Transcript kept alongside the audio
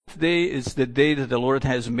Day is the day that the Lord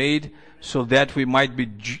has made, so that we might be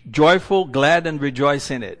joyful, glad, and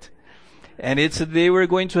rejoice in it. And it's a day we're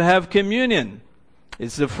going to have communion.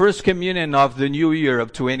 It's the first communion of the new year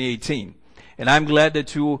of 2018. And I'm glad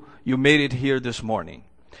that you made it here this morning.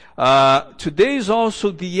 Today is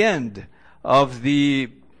also the end of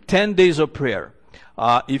the 10 days of prayer.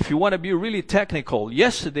 If you want to be really technical,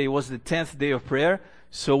 yesterday was the 10th day of prayer,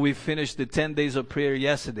 so we finished the 10 days of prayer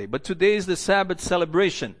yesterday. But today is the Sabbath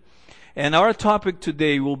celebration. And our topic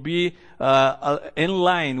today will be in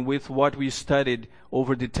line with what we studied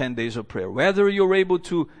over the 10 days of prayer. Whether you're able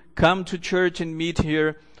to come to church and meet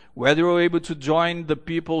here, whether you're able to join the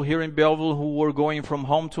people here in Belleville who were going from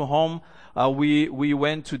home to home, we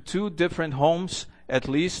went to 2 different homes, at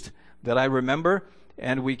least, that I remember.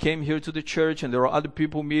 And we came here to the church, and there are other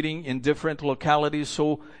people meeting in different localities.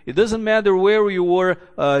 So it doesn't matter where you were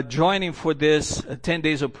joining for this 10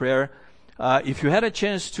 days of prayer. If you had a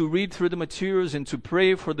chance to read through the materials and to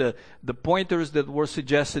pray for the pointers that were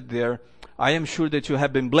suggested there, I am sure that you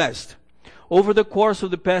have been blessed. Over the course of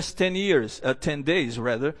the past 10 days,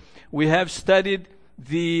 we have studied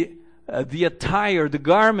the attire, the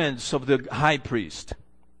garments of the high priest.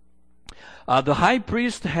 The high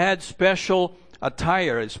priest had special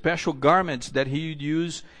attire, special garments that he would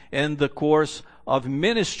use in the course of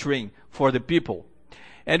ministering for the people.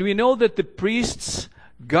 And we know that the priests,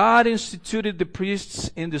 God instituted the priests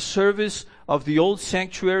in the service of the old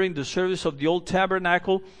sanctuary, in the service of the old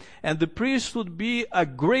tabernacle, and the priest would be a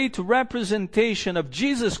great representation of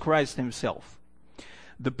Jesus Christ himself.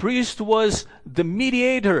 The priest was the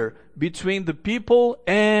mediator between the people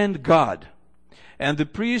and God. And the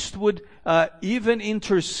priest would even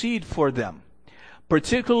intercede for them.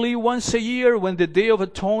 Particularly once a year when the Day of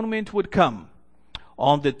Atonement would come.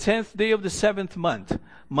 On the 10th day of the 7th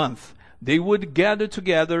month, they would gather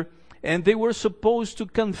together and they were supposed to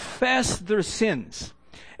confess their sins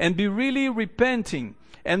and be really repenting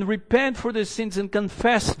and repent for their sins and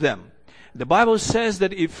confess them. The Bible says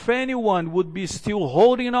that if anyone would be still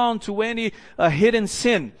holding on to any hidden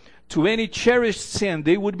sin, to any cherished sin,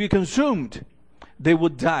 they would be consumed. They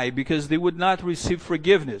would die because they would not receive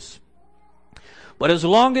forgiveness. But as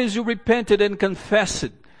long as you repented and confessed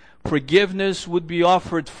it, forgiveness would be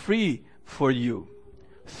offered free for you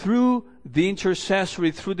through the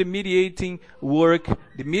intercessory, through the mediating work,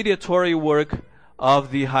 the mediatory work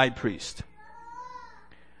of the high priest.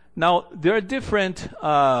 Now, there are different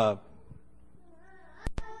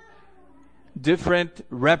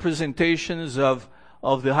representations of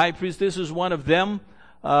the high priest. This is one of them,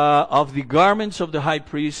 of the garments of the high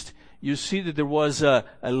priest. You see that there was a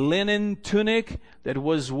linen tunic that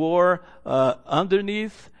was wore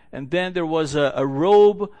underneath, and then there was a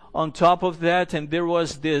robe on top of that, and there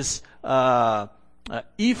was this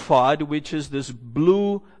ephod, which is this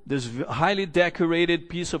blue, this highly decorated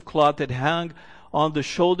piece of cloth that hung on the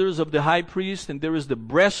shoulders of the high priest, and there is the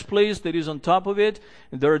breastplate that is on top of it,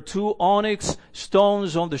 and there are 2 onyx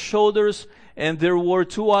stones on the shoulders, and there were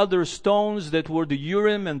 2 other stones that were the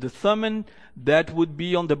Urim and the Thummim that would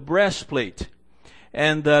be on the breastplate.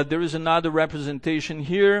 And there is another representation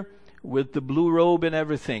here with the blue robe and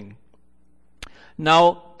everything.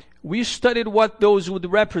 Now, we studied what those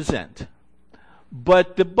would represent.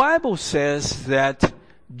 But the Bible says that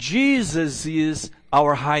Jesus is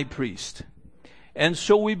our high priest. And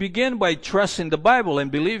so we begin by trusting the Bible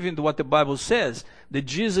and believing what the Bible says, that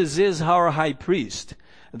Jesus is our high priest.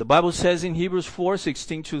 The Bible says in Hebrews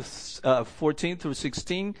 4:14 through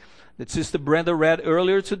 16, that Sister Brenda read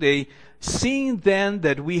earlier today, seeing then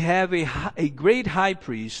that we have a great high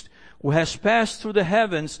priest who has passed through the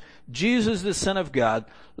heavens, Jesus the Son of God,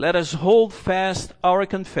 let us hold fast our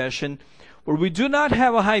confession, for we do not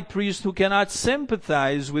have a high priest who cannot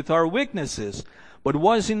sympathize with our weaknesses, but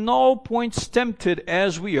was in all points tempted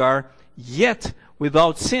as we are, yet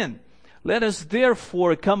without sin. Let us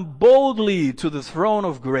therefore come boldly to the throne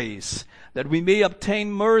of grace, that we may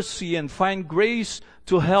obtain mercy and find grace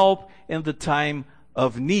to help in the time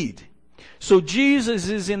of need. So Jesus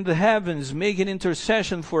is in the heavens making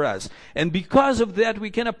intercession for us. And because of that,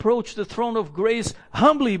 we can approach the throne of grace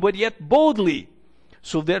humbly, but yet boldly,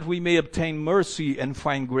 so that we may obtain mercy and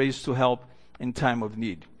find grace to help in time of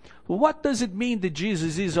need. Well, what does it mean that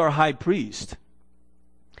Jesus is our high priest?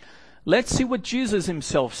 Let's see what Jesus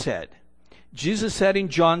himself said. Jesus said in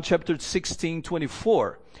John chapter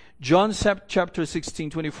 16:24, John chapter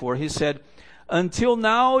 16:24, he said, until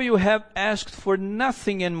now you have asked for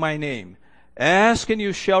nothing in my name. Ask and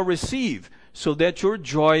you shall receive, so that your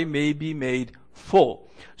joy may be made full.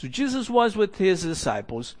 So Jesus was with his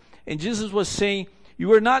disciples, and Jesus was saying,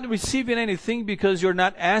 you are not receiving anything because you're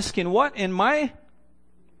not asking what? In my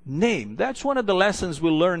name. That's one of the lessons we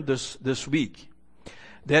learned this week.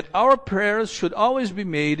 That our prayers should always be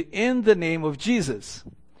made in the name of Jesus.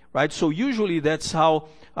 Right? So usually that's how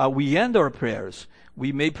we end our prayers.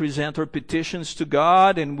 We may present our petitions to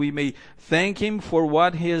God and we may thank Him for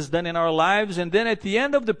what He has done in our lives. And then at the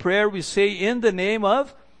end of the prayer we say, in the name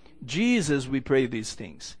of Jesus we pray these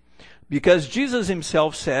things. Because Jesus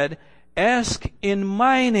Himself said, ask in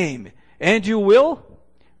my name and you will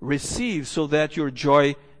receive, so that your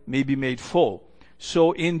joy may be made full.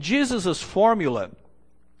 So in Jesus' formula,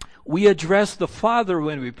 we address the Father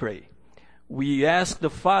when we pray. We ask the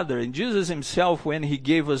Father. And Jesus Himself, when He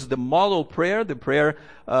gave us the model prayer, the prayer,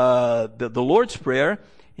 the Lord's Prayer,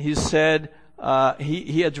 He said,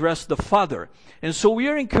 He addressed the Father. And so we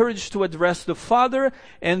are encouraged to address the Father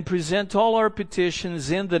and present all our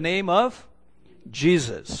petitions in the name of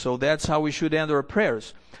Jesus. So that's how we should end our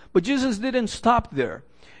prayers. But Jesus didn't stop there.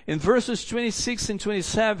 In verses 26 and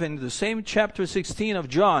 27, the same chapter 16 of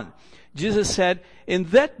John, Jesus said, in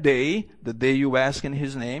that day, the day you ask in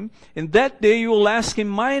His name, in that day you will ask in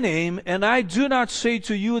my name, and I do not say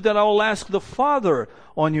to you that I will ask the Father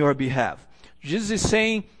on your behalf. Jesus is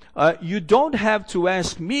saying, you don't have to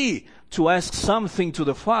ask me to ask something to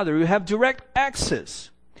the Father. You have direct access.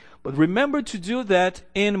 But remember to do that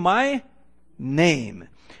in my name.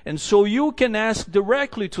 And so you can ask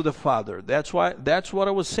directly to the Father. That's what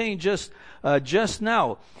I was saying just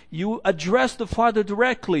now. You address the Father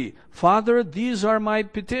directly. Father, these are my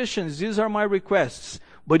petitions. These are my requests.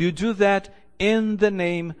 But you do that in the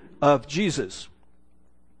name of Jesus.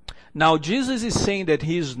 Now, Jesus is saying that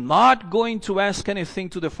He is not going to ask anything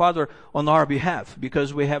to the Father on our behalf,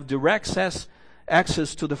 because we have direct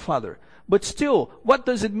access to the Father. But still, what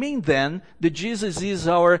does it mean then that Jesus is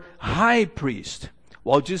our high priest?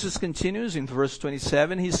 Well, Jesus continues in verse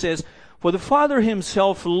 27, He says, for the Father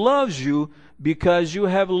Himself loves you because you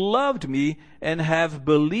have loved me and have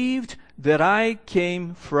believed that I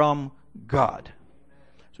came from God.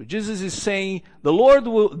 So Jesus is saying,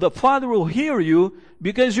 the Father will hear you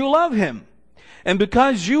because you love Him. And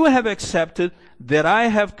because you have accepted that I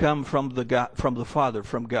have come from the Father,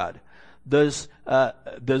 from God. Does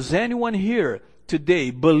anyone here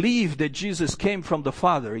today believe that Jesus came from the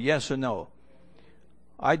Father? Yes or no?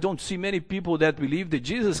 I don't see many people that believe that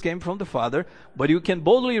Jesus came from the Father, but you can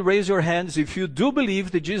boldly raise your hands if you do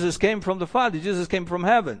believe that Jesus came from the Father. Jesus came from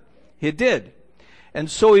heaven. He did.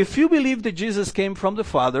 And so if you believe that Jesus came from the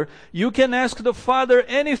Father, you can ask the Father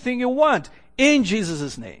anything you want in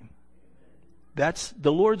Jesus' name. That's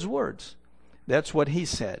the Lord's words. That's what He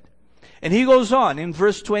said. And He goes on in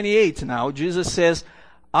verse 28 now. Jesus says,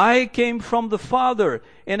 I came from the Father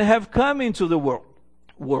and have come into the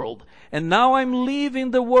world. And now I'm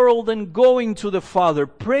leaving the world and going to the Father.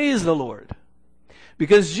 Praise the Lord.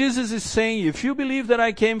 Because Jesus is saying, if you believe that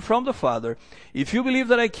I came from the Father, if you believe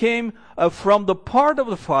that I came from the part of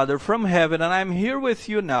the Father, from heaven, and I'm here with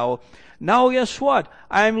you now guess what?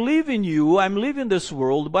 I'm leaving you, I'm leaving this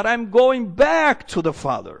world, but I'm going back to the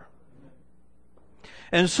Father.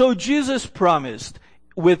 And so Jesus promised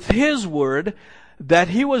with His word that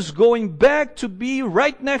He was going back to be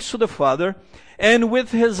right next to the Father, and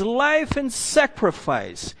with His life and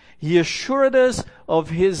sacrifice, He assured us of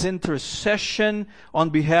His intercession on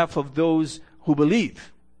behalf of those who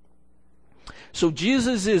believe. So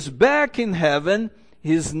Jesus is back in heaven.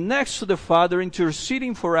 He's next to the Father,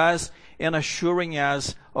 interceding for us and assuring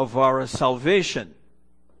us of our salvation.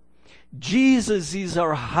 Jesus is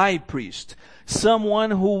our high priest, someone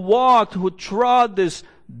who trod this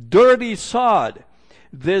dirty sod,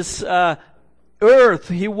 this earth.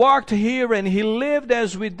 He walked here and He lived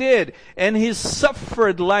as we did, and He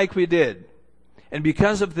suffered like we did. And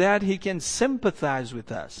because of that, He can sympathize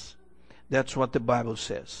with us. That's what the Bible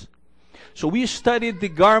says. So we studied the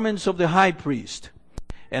garments of the high priest.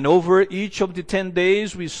 And over each of the 10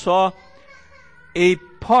 days, we saw a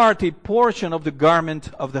portion of the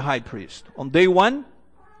garment of the high priest. On day one,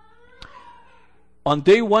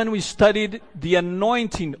 we studied the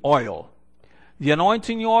anointing oil. The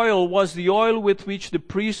anointing oil was the oil with which the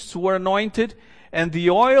priests were anointed, and the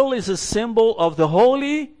oil is a symbol of the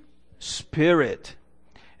Holy Spirit.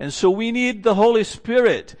 And so we need the Holy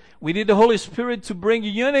Spirit. We need the Holy Spirit to bring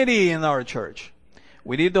unity in our church.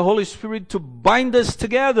 We need the Holy Spirit to bind us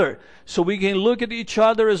together so we can look at each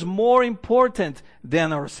other as more important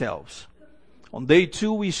than ourselves. On day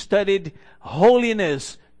 2, we studied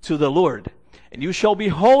holiness to the Lord. And you shall be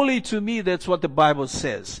holy to me, that's what the Bible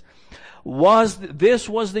says. This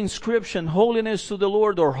was the inscription, holiness to the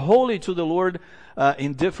Lord, or holy to the Lord,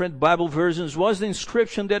 in different Bible versions, was the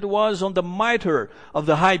inscription that was on the mitre of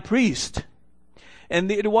the high priest. And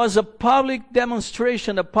it was a public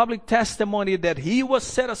demonstration, a public testimony that he was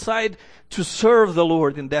set aside to serve the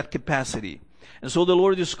Lord in that capacity. And so the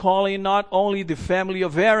Lord is calling not only the family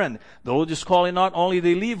of Aaron, the Lord is calling not only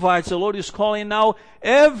the Levites, the Lord is calling now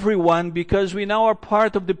everyone, because we now are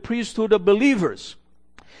part of the priesthood of believers.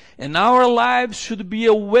 And our lives should be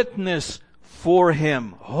a witness for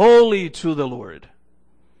Him, holy to the Lord.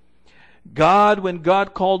 When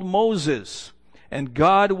God called Moses, and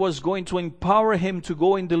God was going to empower him to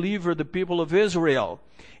go and deliver the people of Israel.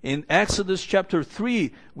 In Exodus chapter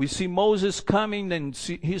 3, we see Moses coming and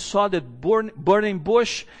he saw that burning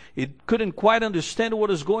bush. He couldn't quite understand what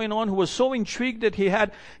was going on. He was so intrigued that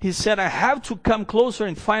he said, I have to come closer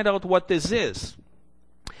and find out what this is.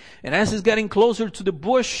 And as he's getting closer to the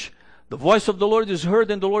bush, the voice of the Lord is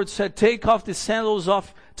heard, and the Lord said, take the sandals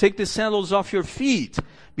off your feet,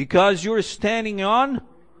 because you're standing on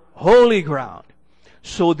holy ground.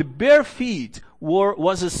 So the bare feet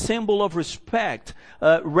was a symbol of respect,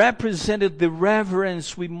 represented the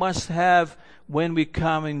reverence we must have when we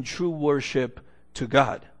come in true worship to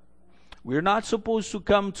God. We're not supposed to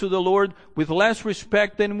come to the Lord with less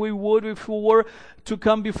respect than we would if we were to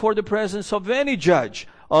come before the presence of any judge,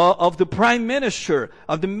 of the prime minister,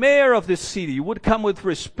 of the mayor of the city. You would come with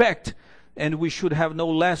respect, and we should have no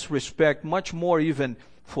less respect, much more even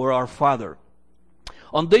for our Father.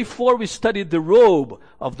 On day 4, we studied the robe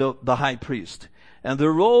of the high priest. And the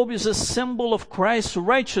robe is a symbol of Christ's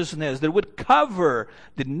righteousness that would cover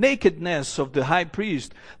the nakedness of the high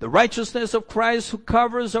priest. The righteousness of Christ who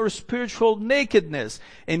covers our spiritual nakedness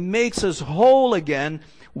and makes us whole again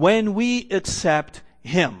when we accept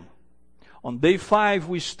Him. On day 5,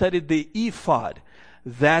 we studied the ephod,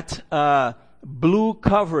 that blue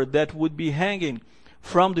cover that would be hanging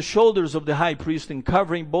from the shoulders of the high priest and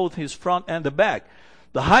covering both his front and the back.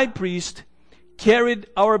 The high priest carried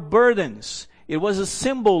our burdens. It was a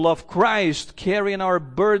symbol of Christ carrying our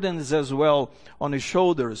burdens as well on His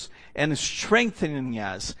shoulders and strengthening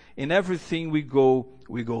us in everything we go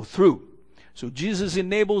through. So Jesus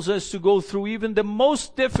enables us to go through even the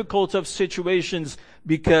most difficult of situations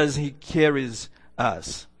because He carries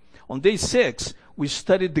us. On day 6, we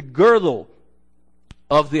studied the girdle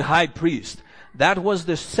of the high priest. That was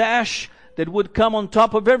the sash that would come on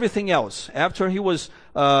top of everything else. After he was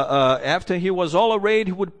all arrayed,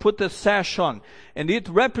 he would put the sash on. And it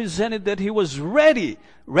represented that he was ready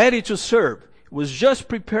to serve. He was just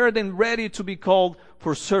prepared and ready to be called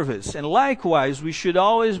for service. And likewise, we should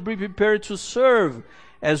always be prepared to serve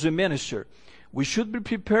as we minister. We should be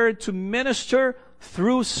prepared to minister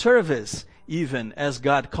through service, even as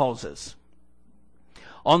God calls us.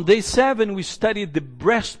 On day 7, we studied the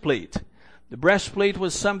breastplate. The breastplate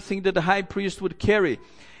was something that the high priest would carry.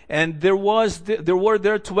 And there were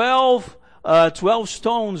 12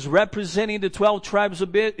 stones representing the 12 tribes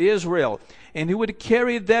of Israel. And he would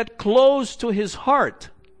carry that close to his heart.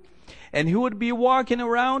 And he would be walking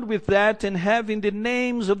around with that and having the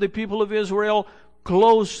names of the people of Israel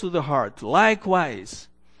close to the heart. Likewise,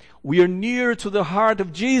 we are near to the heart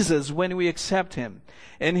of Jesus when we accept Him.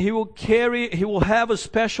 And He will have a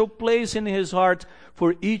special place in His heart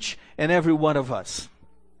for each and every one of us.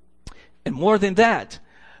 And more than that,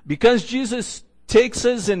 because Jesus takes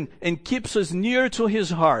us and keeps us near to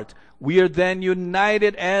His heart, we are then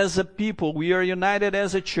united as a people. We are united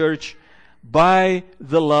as a church by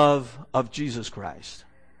the love of Jesus Christ.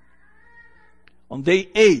 On day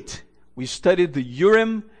 8, we studied the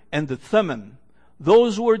Urim and the Thummim.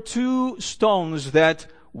 Those were 2 stones that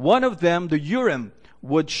one of them, the Urim,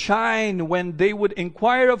 would shine when they would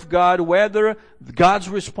inquire of God whether God's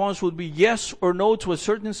response would be yes or no to a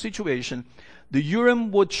certain situation. The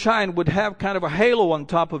Urim would shine, would have kind of a halo on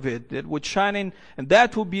top of it that would shine in, and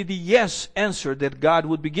that would be the yes answer that God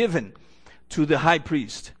would be given to the high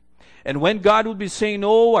priest. And when God would be saying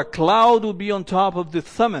no, a cloud would be on top of the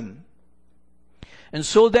Thummim. And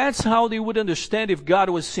so that's how they would understand if God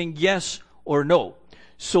was saying yes or no.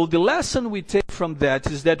 So the lesson we take from that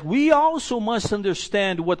is that we also must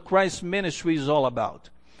understand what Christ's ministry is all about.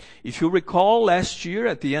 If you recall, last year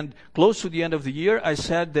at the end, close to the end of the year, I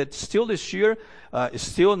said that still this year,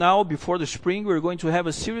 still now before the spring, we're going to have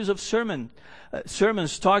a series of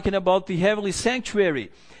sermons talking about the heavenly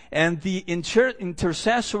sanctuary and the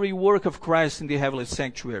intercessory work of Christ in the heavenly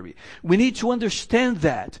sanctuary. We need to understand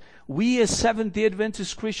that. We as Seventh-day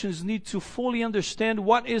Adventist Christians need to fully understand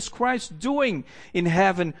what is Christ doing in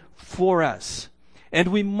heaven for us. And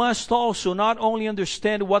we must also not only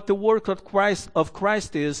understand what the work of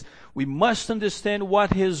Christ is, we must understand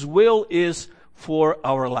what His will is for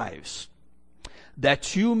our lives.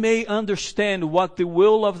 That you may understand what the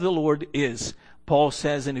will of the Lord is, Paul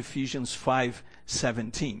says in Ephesians 5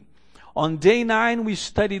 17. On day 9, we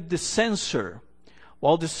studied the censer.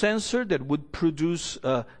 Well, the censer that would produce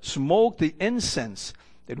smoke, the incense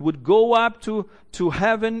that would go up to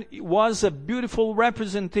heaven, was a beautiful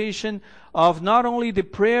representation of not only the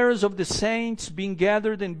prayers of the saints being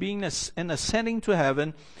gathered and ascending to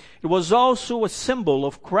heaven, it was also a symbol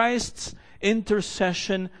of Christ's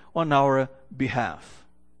intercession on our behalf.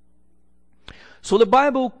 So the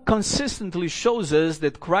Bible consistently shows us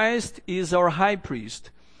that Christ is our high priest,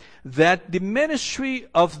 that the ministry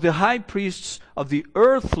of the high priests, of the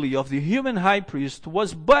human high priest,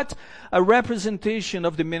 was but a representation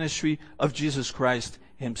of the ministry of Jesus Christ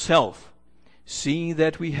himself. Seeing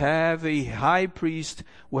that we have a high priest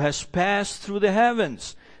who has passed through the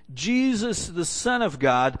heavens, Jesus, the Son of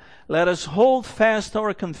God, let us hold fast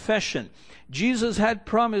our confession. Jesus had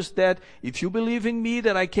promised that if you believe in me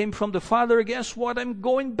that I came from the Father, guess what? I'm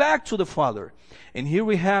going back to the Father. And here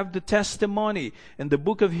we have the testimony. In the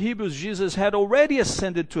book of Hebrews, Jesus had already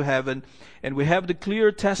ascended to heaven. And we have the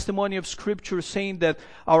clear testimony of Scripture saying that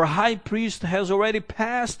our high priest has already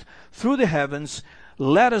passed through the heavens.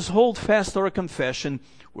 Let us hold fast our confession,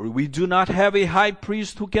 where we do not have a high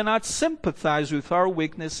priest who cannot sympathize with our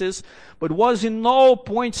weaknesses, but was in all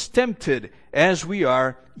points tempted as we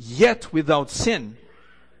are, yet without sin.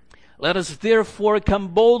 Let us therefore come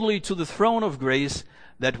boldly to the throne of grace,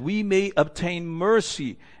 that we may obtain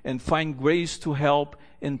mercy and find grace to help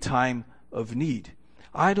in time of need.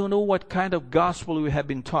 I don't know what kind of gospel you have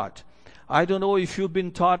been taught. I don't know if you've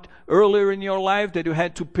been taught earlier in your life that you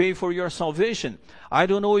had to pay for your salvation. I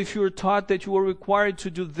don't know if you were taught that you were required to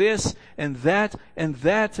do this and that and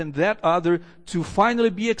that and that other to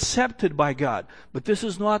finally be accepted by God. But this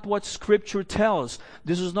is not what Scripture tells.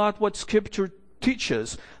 This is not what Scripture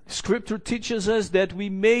teaches. Scripture teaches us that we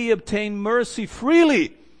may obtain mercy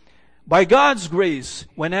freely by God's grace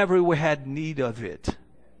whenever we had need of it.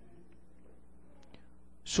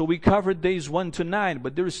 So we covered days 1 to 9,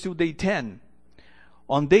 but there is still day 10.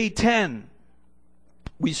 On day 10,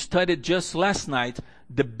 we studied just last night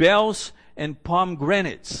the bells and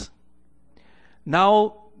pomegranates.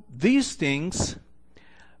 Now,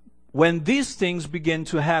 when these things begin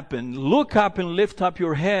to happen, look up and lift up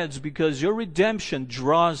your heads, because your redemption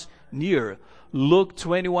draws near. Luke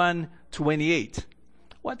 21:28.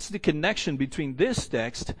 What's the connection between this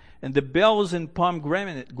text and the bells and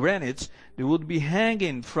pomegranates that would be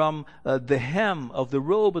hanging from the hem of the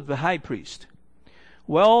robe of the high priest?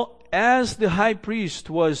 Well, as the high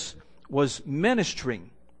priest was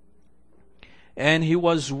ministering, and he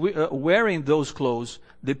was wearing those clothes,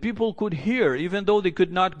 the people could hear, even though they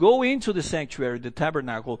could not go into the sanctuary, the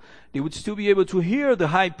tabernacle, they would still be able to hear the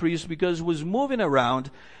high priest, because he was moving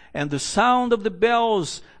around, and the sound of the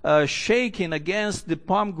bells shaking against the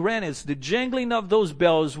pomegranates, the jangling of those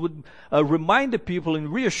bells would remind the people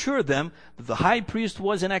and reassure them that the high priest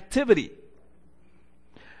was in activity.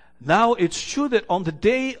 Now, it's true that on the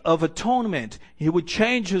Day of Atonement, he would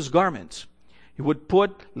change his garments. He would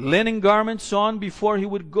put linen garments on before he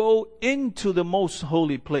would go into the most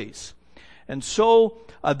holy place. And so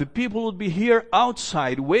the people would be here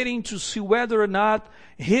outside waiting to see whether or not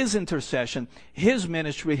his intercession, his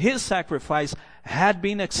ministry, his sacrifice had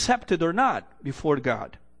been accepted or not before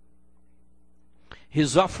God.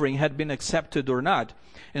 His offering had been accepted or not.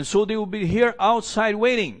 And so they would be here outside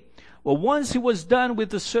waiting. Well, once he was done with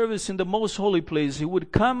the service in the most holy place, he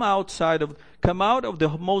would come out of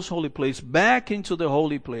the most holy place, back into the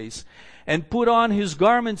holy place, and put on his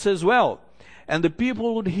garments as well. And the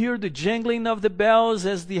people would hear the jangling of the bells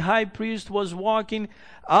as the high priest was walking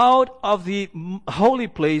out of the holy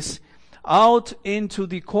place, out into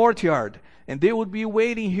the courtyard. And they would be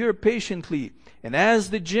waiting here patiently. And as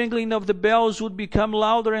the jingling of the bells would become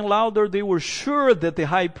louder and louder, they were sure that the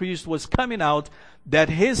high priest was coming out, that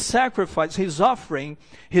his sacrifice, his offering,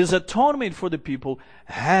 his atonement for the people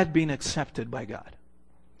had been accepted by God.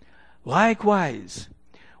 Likewise,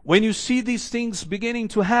 when you see these things beginning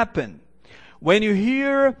to happen, when you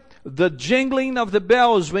hear the jingling of the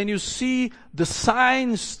bells, when you see the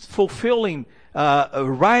signs fulfilling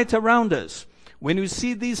right around us, when you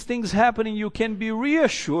see these things happening, you can be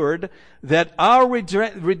reassured that our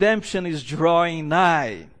redemption is drawing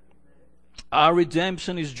nigh. Our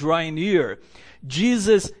redemption is drawing near.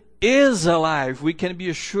 Jesus is alive. We can be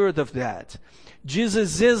assured of that.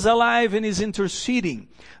 Jesus is alive and is interceding.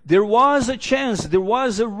 There was a chance, there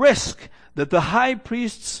was a risk that the high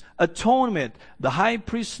priest's atonement, the high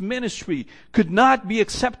priest's ministry could not be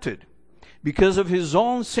accepted because of his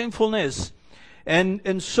own sinfulness.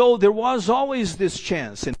 And so there was always this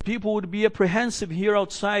chance, and people would be apprehensive here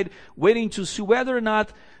outside, waiting to see whether or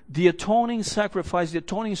not the atoning sacrifice, the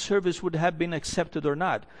atoning service would have been accepted or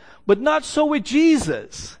not. But not so with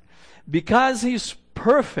Jesus, because He's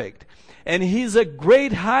perfect, and He's a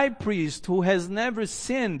great high priest who has never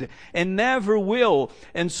sinned and never will.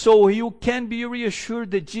 And so you can be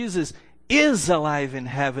reassured that Jesus is alive in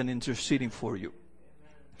heaven interceding for you.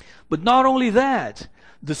 But not only that,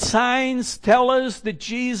 the signs tell us that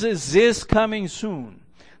Jesus is coming soon,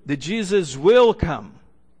 that Jesus will come.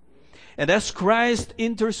 And as Christ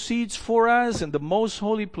intercedes for us in the most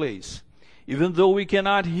holy place, even though we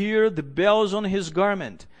cannot hear the bells on His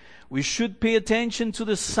garment, we should pay attention to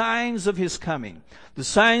the signs of His coming, the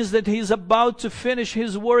signs that He's about to finish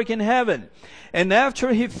His work in heaven. And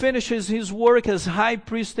after He finishes His work as high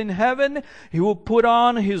priest in heaven, He will put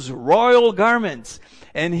on His royal garments,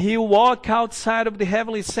 and He'll walk outside of the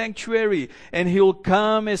heavenly sanctuary, and He'll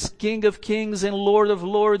come as King of kings and Lord of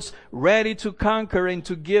lords, ready to conquer and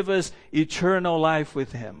to give us eternal life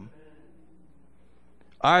with Him.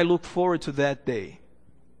 I look forward to that day.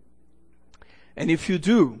 And if you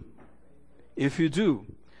do,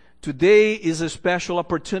 today is a special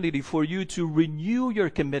opportunity for you to renew your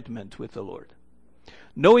commitment with the Lord,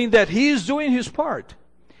 knowing that He is doing His part.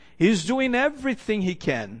 He's doing everything He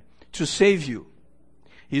can to save you.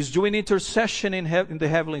 He's doing intercession in the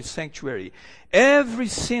heavenly sanctuary. Every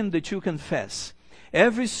sin that you confess,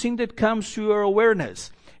 every sin that comes to your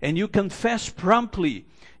awareness, and you confess promptly,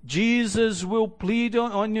 Jesus will plead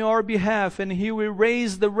on your behalf, and He will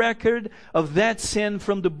erase the record of that sin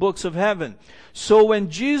from the books of heaven. So when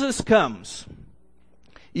Jesus comes,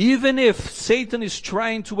 even if Satan is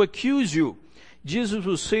trying to accuse you, Jesus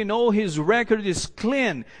will say, no, his record is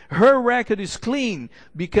clean. Her record is clean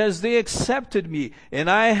because they accepted me, and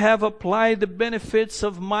I have applied the benefits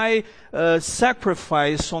of my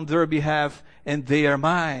sacrifice on their behalf, and they are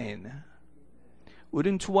mine.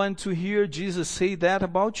 Wouldn't you want to hear Jesus say that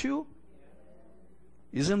about you?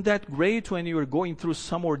 Isn't that great when you are going through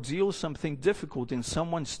some ordeal, something difficult, and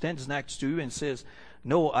someone stands next to you and says,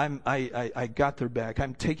 no, I got their back.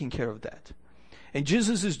 I'm taking care of that. And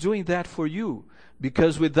Jesus is doing that for you,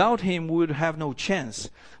 because without Him we would have no chance.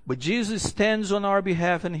 But Jesus stands on our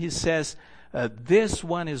behalf and He says, this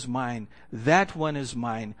one is mine, that one is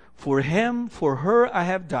mine. For him, for her I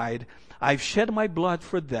have died. I've shed my blood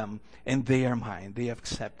for them, and they are mine. They have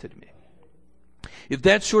accepted me. If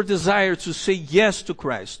that's your desire to say yes to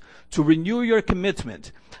Christ, to renew your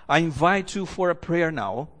commitment, I invite you for a prayer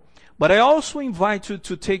now. But I also invite you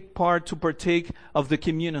to partake of the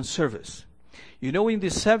communion service. You know, in the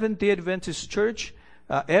Seventh-day Adventist Church,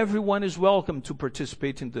 everyone is welcome to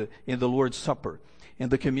participate in the Lord's Supper, in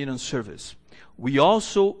the communion service. We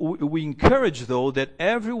encourage, though, that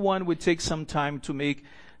everyone would take some time to make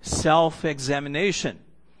self-examination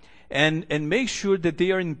and make sure that they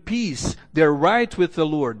are in peace, they're right with the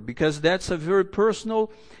Lord, because that's a very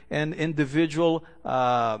personal and individual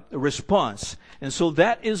response. And so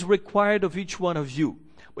that is required of each one of you.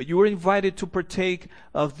 But you are invited to partake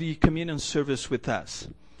of the communion service with us.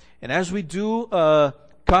 And as we do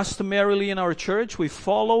customarily in our church, we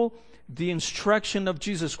follow the instruction of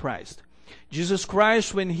Jesus Christ. Jesus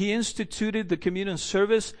Christ, when He instituted the communion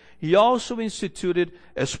service, He also instituted,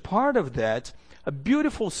 as part of that, a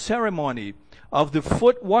beautiful ceremony of the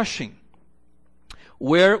foot washing,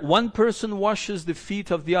 where one person washes the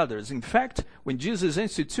feet of the others. In fact, when Jesus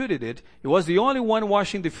instituted it, He was the only one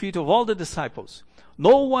washing the feet of all the disciples.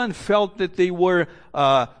 No one felt that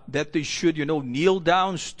they should, kneel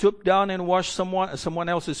down, stoop down, and wash someone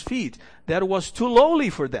else's feet. That was too lowly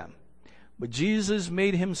for them. But Jesus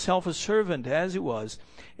made Himself a servant as He was,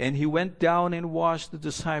 and He went down and washed the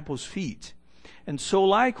disciples' feet. And so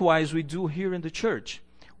likewise we do here in the church.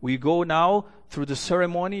 We go now through the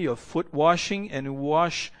ceremony of foot washing, and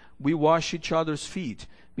we wash each other's feet.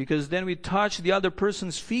 Because then we touch the other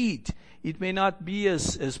person's feet. It may not be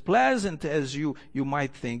as pleasant as you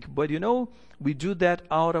might think, but we do that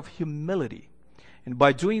out of humility. And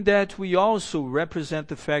by doing that, we also represent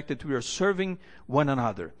the fact that we are serving one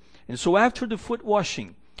another. And so after the foot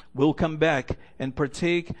washing, we'll come back and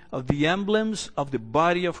partake of the emblems of the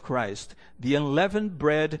body of Christ, the unleavened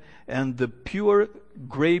bread and the pure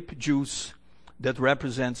grape juice that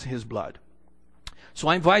represents His blood. So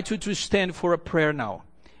I invite you to stand for a prayer now.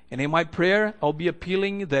 And in my prayer, I'll be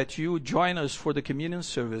appealing that you join us for the communion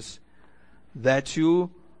service, that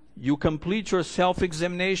you complete your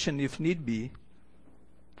self-examination if need be,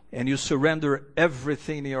 and you surrender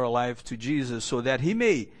everything in your life to Jesus so that He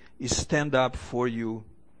may stand up for you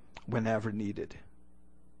whenever needed.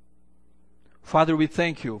 Father, we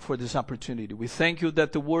thank you for this opportunity. We thank you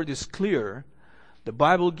that the word is clear. The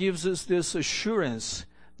Bible gives us this assurance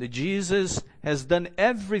that Jesus has done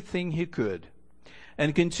everything he could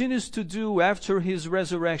and continues to do after his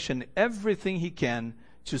resurrection everything he can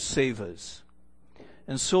to save us.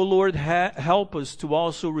 And so, Lord, help us to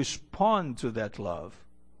also respond to that love.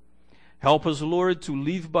 Help us, Lord, to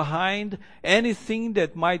leave behind anything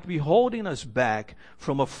that might be holding us back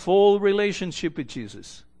from a full relationship with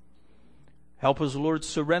Jesus. Help us, Lord,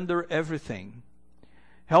 surrender everything.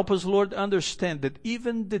 Help us, Lord, understand that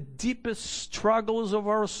even the deepest struggles of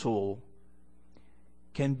our soul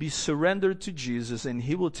can be surrendered to Jesus, and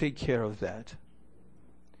he will take care of that.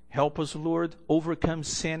 Help us, Lord, overcome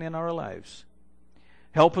sin in our lives.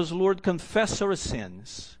 Help us, Lord, confess our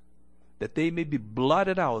sins, that they may be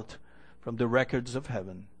blotted out from the records of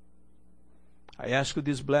heaven. I ask you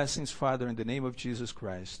these blessings, Father, in the name of Jesus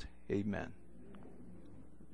Christ. Amen.